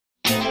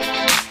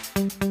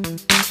Hello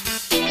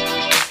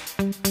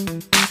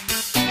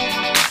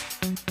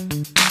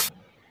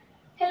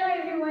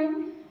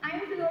everyone, I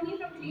am Filoni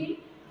from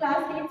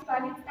Class 8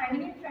 Spark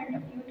standing in front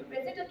of you to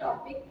present a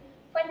topic,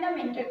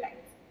 fundamental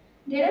rights.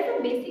 There are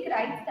some basic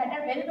rights that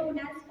are well known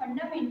as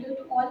fundamental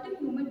to all the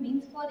human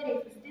beings for their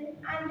existence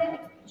and their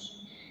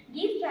expression.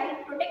 These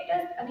rights protect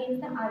us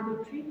against the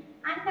arbitrary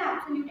and the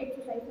absolute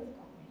exercise of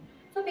government.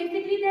 So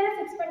basically there are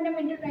six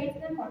fundamental rights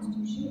in the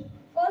constitution.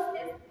 First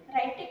is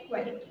right to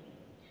equality.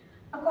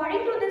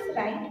 According to this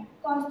right,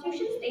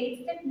 Constitution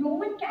states that no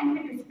one can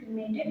be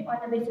discriminated on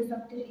the basis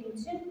of their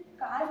religion,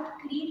 caste,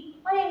 creed,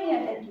 or any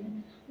other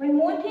thing. One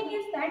more thing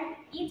is that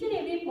each and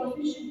every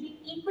person should be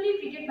equally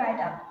treated by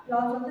the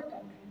laws of the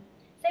country.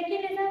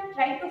 Second is the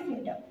right to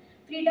freedom.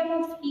 Freedom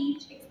of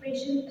speech,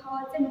 expression,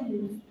 thoughts, and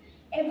views.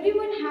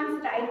 Everyone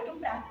has right to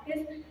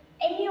practice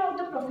any of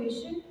the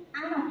profession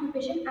and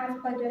occupation as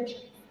per their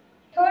choice.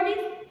 Third is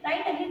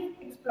right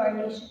against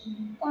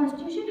exploitation.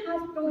 Constitution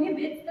has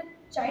prohibits the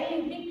child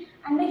laboring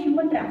and the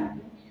human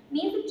trafficking.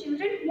 Means the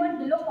children who are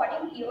below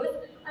 14 years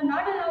are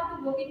not allowed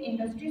to work in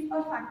industries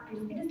or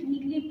factories. It is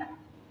legally banned.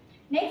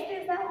 Next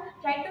is the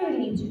right to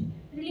religion.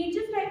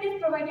 Religious right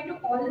is provided to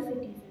all the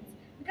citizens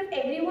because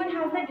everyone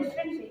has a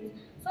different faith.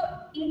 So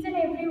each and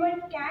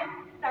everyone can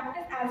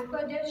practice as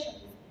per their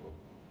choice.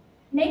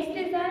 Next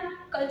is our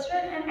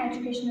cultural and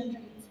educational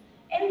rights.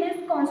 In this,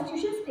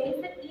 Constitution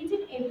states that each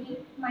and every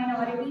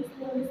minorities,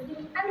 linguistic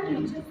and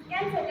religious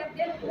can set up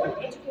their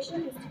own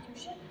educational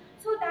institution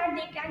so that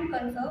they can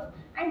conserve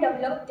and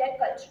develop their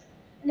culture.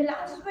 And the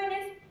last one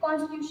is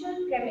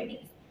constitutional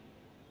remedies.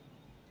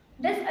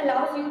 This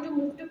allows you to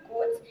move to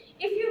courts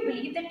if you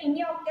believe that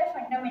any of their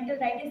fundamental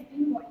right is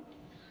being violated.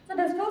 So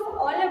this was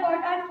all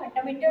about our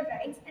fundamental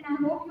rights and I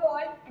hope you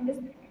all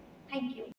understand it. Thank you.